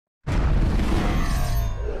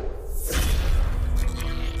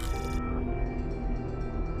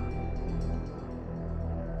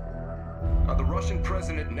Russian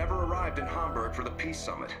president never arrived in Hamburg for the peace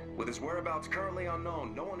summit. With his whereabouts currently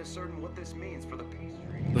unknown, no one is certain what this means for the peace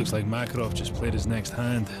treaty. Looks like Makarov just played his next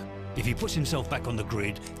hand. If he puts himself back on the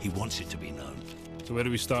grid, he wants it to be known. So where do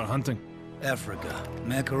we start hunting? Africa.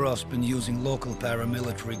 Makarov's been using local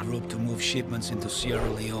paramilitary group to move shipments into Sierra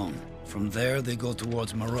Leone. From there, they go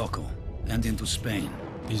towards Morocco and into Spain.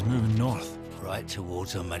 He's moving north. Right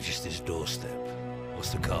towards Her Majesty's doorstep. What's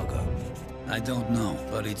the cargo? I don't know,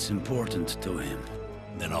 but it's important to him.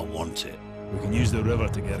 Then I want it. We can use the river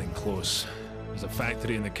to get in close. There's a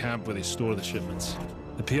factory in the camp where they store the shipments.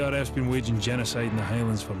 The PRF's been waging genocide in the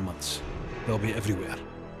Highlands for months. They'll be everywhere.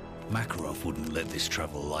 Makarov wouldn't let this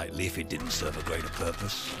travel lightly if it didn't serve a greater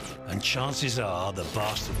purpose. And chances are the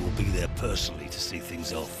bastard will be there personally to see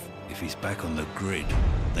things off. If he's back on the grid,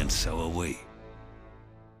 then so are we.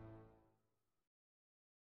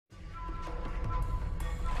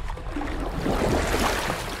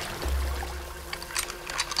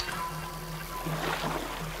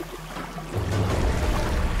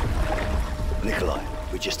 Nikolai,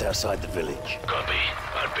 we're just outside the village. Copy.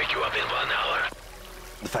 I'll pick you up in 1 hour.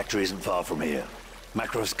 The factory isn't far from here.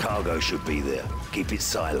 Makarov's cargo should be there. Keep it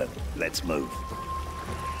silent. Let's move.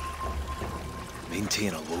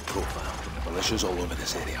 Maintain a low profile. Militia's all over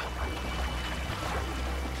this area.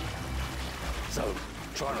 So,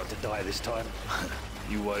 try not to die this time.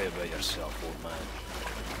 You worry about yourself, old man.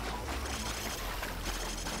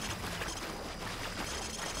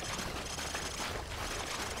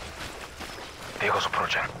 Vehicles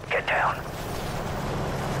approaching. Get down.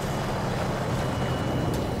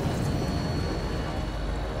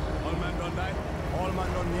 All man don't die. All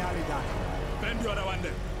man don't nearly die. Bend the other one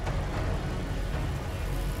then.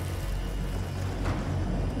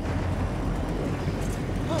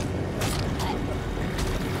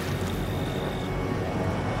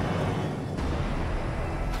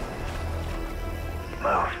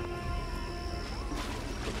 Move.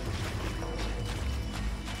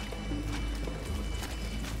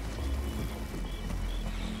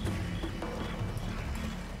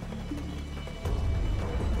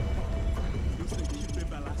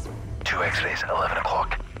 Two X-rays, 11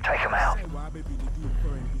 o'clock. Take him out.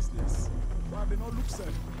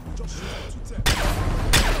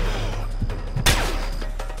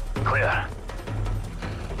 Clear.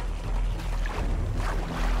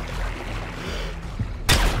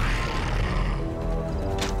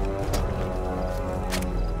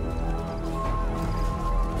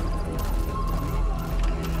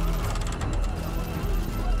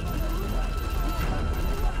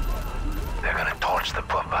 They're gonna torch the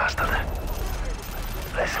poor bastard.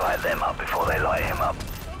 Let's light them up before they light him up.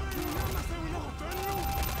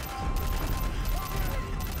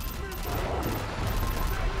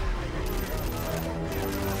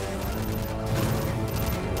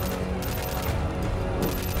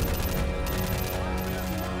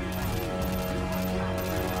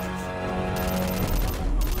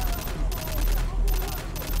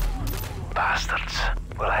 Bastards.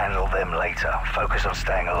 We'll handle them later. Focus on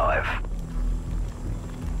staying alive.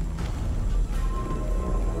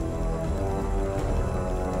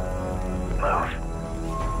 Move.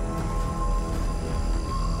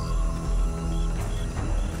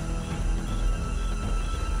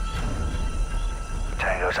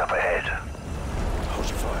 Tango's up ahead. Hold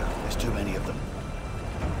your fire. There's too many of them.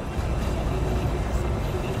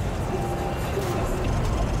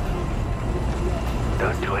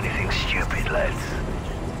 Don't do anything stupid, lads.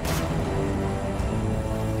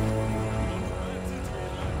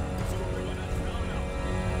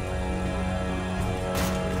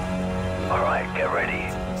 All right, get ready.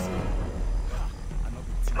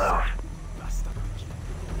 Move.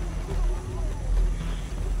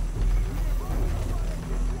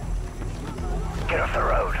 Get off the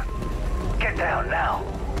road. Get down now.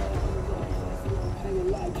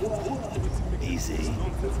 Easy.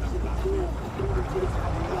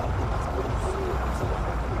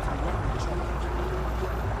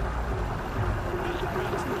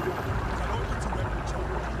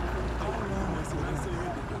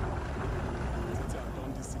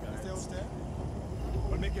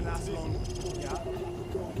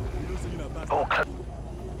 All clear.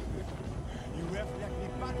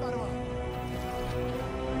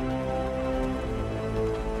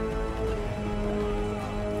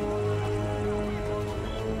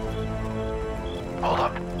 Hold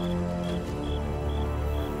up.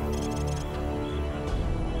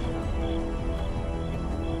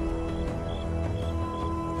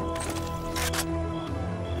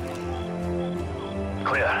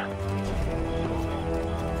 Clear.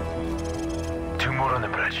 Two more on the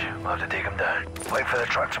bridge. We'll have to take them down. Wait for the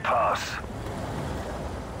truck to pass.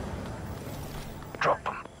 Drop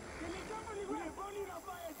them.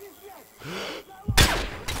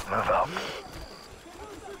 Move up.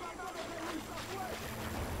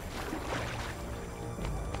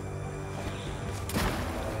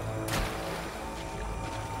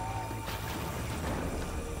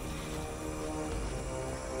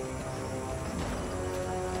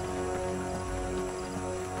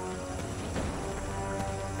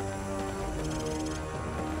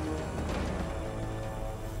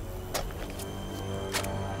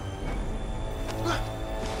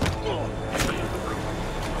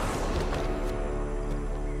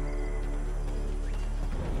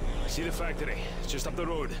 See the factory. It's just up the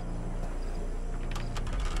road.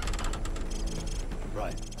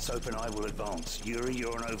 Right, Soap and I will advance. Yuri,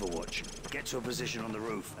 you're on overwatch. Get to a position on the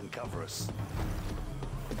roof and cover us.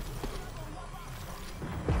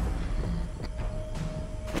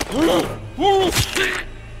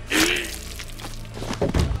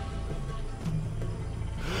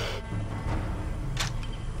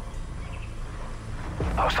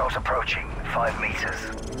 Hostiles approaching. 5 meters.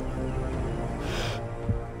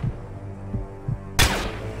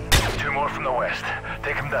 2 more from the west.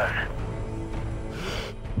 Take them down.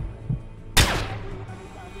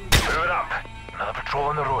 Move it up. Another patrol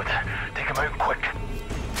on the road. Take them out quick.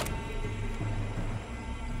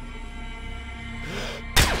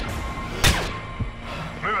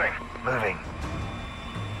 Moving. Moving.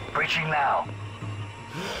 Breaching now.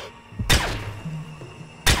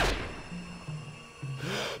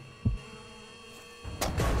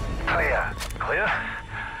 Clear. Clear?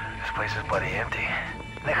 This place is bloody empty.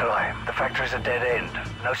 Nikolai, the factory's a dead end.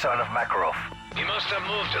 No sign of Makarov. He must have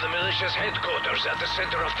moved to the militia's headquarters at the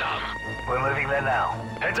center of town. We're moving there now.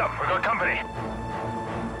 Heads up, we've got company.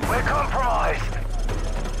 We're compromised!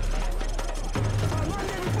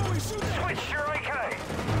 Switch your AK!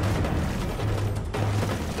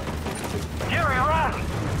 Yuri, run!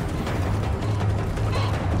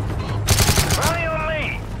 Rally on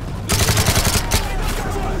me!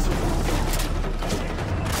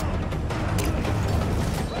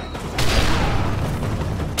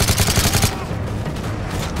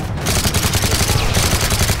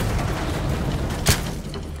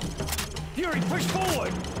 Yuri, push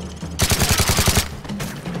forward!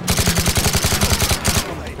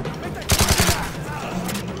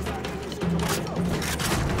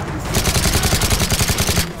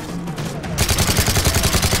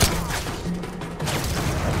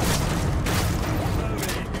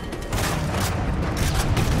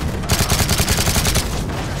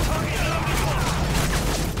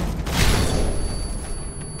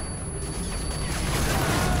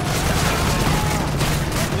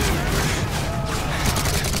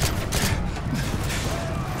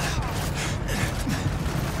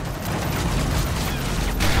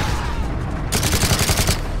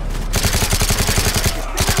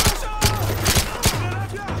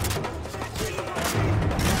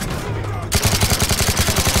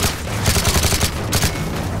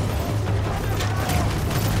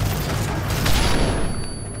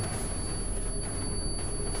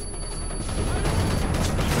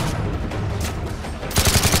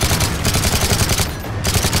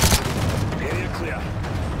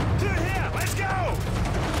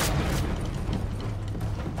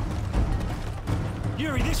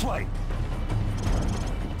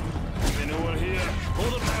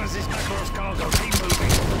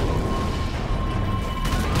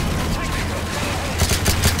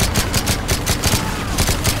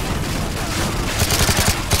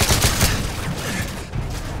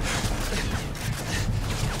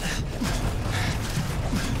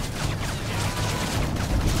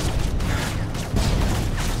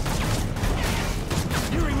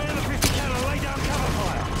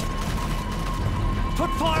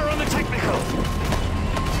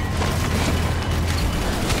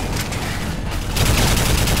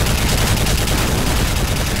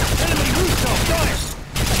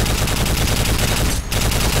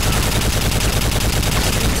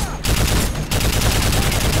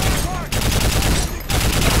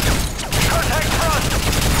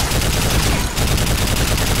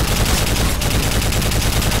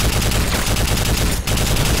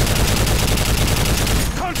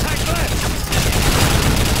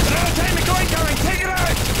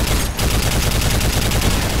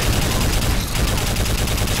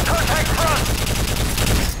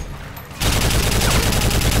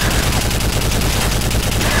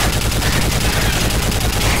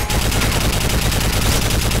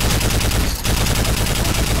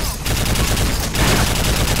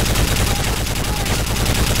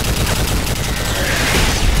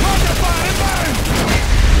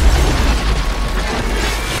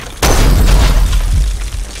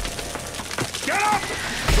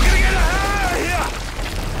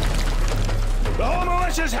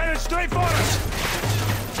 Straight for us!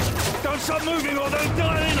 Don't stop moving or they'll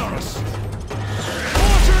dial in on us!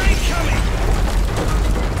 Mortar incoming!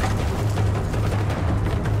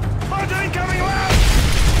 Mortar incoming around!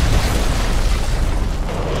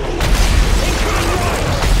 Incoming right!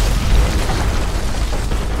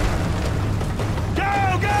 Go,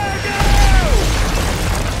 go, go!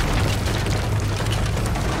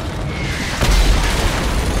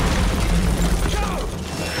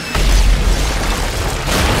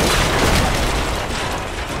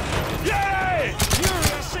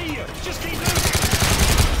 Just keep moving!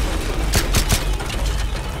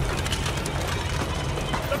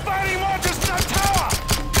 The fighting mortars in that tower!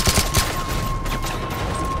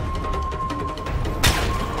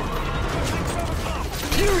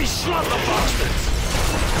 Yuri shot the bastards!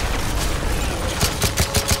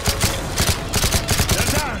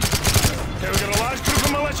 They're down! Okay, we've got a large group of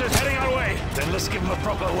militias heading our way. Then let's give them a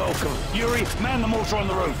proper welcome. Yuri, man the mortar on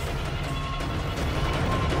the roof.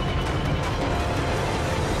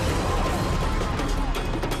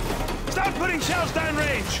 Start putting shells down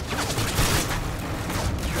range!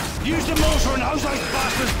 Use the mortar and hose those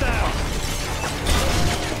bastards down!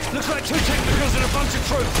 Looks like 2 technicals and a bunch of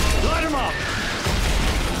troops. Light them up!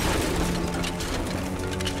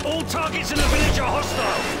 All targets in the village are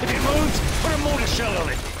hostile. If it moves, put a mortar shell on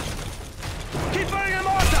it. Keep firing the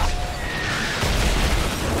mortar!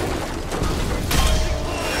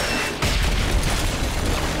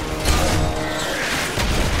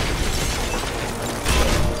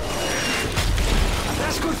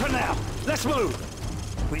 That's good for now. Let's move.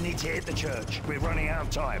 We need to hit the church. We're running out of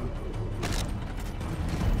time.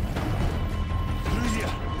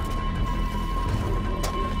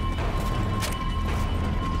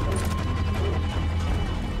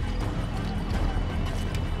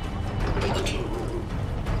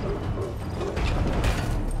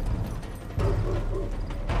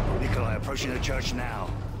 Nikolai, approaching the church now.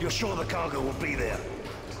 You're sure the cargo will be there?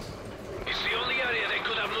 It's the only area they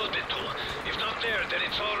could have moved it to. If not there, then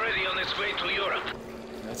it's already on its way to Europe.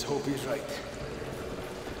 Let's hope he's right.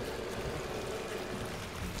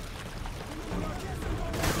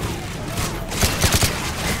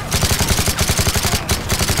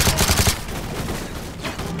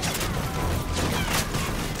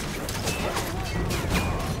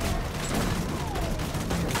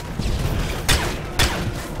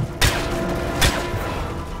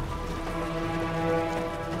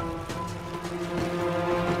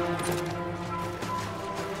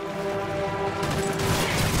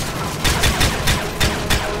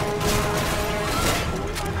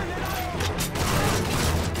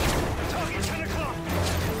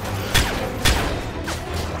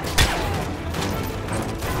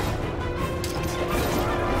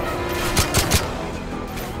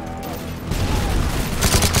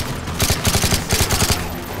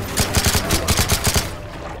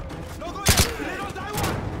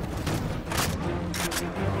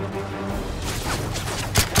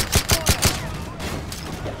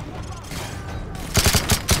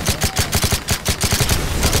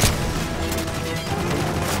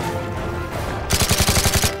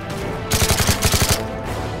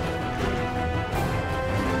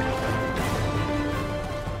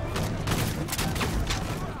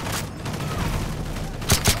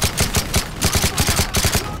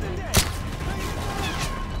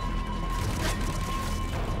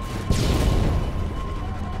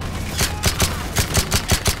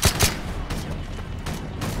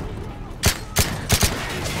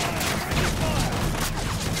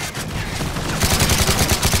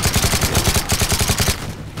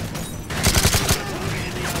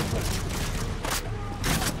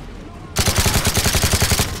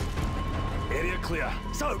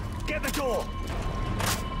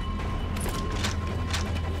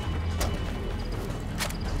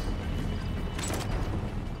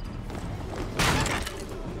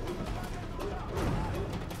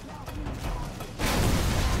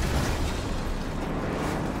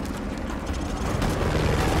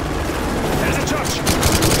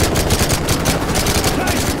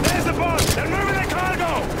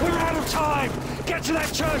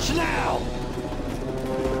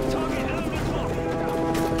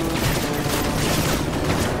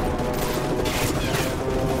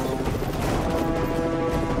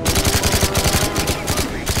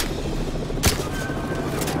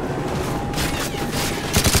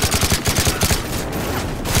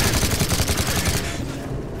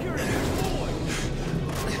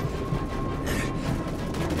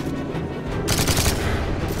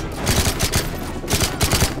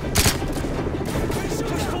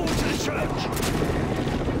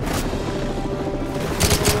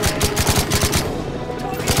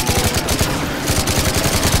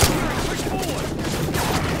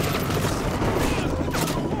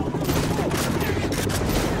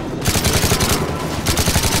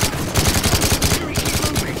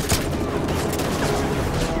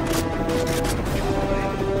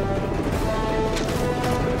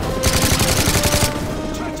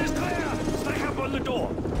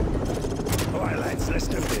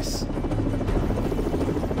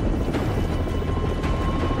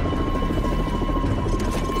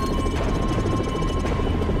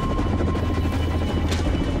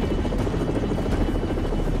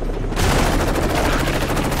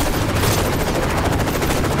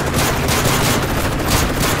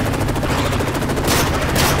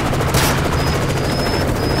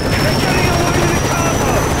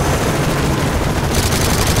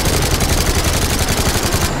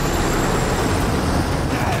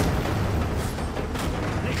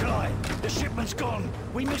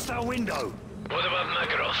 We missed our window. What about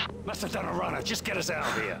Makarov? Must have done a runner. Just get us out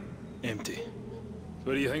of here. Empty.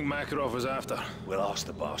 What do you think Makarov was after? We'll ask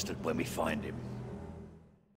the bastard when we find him.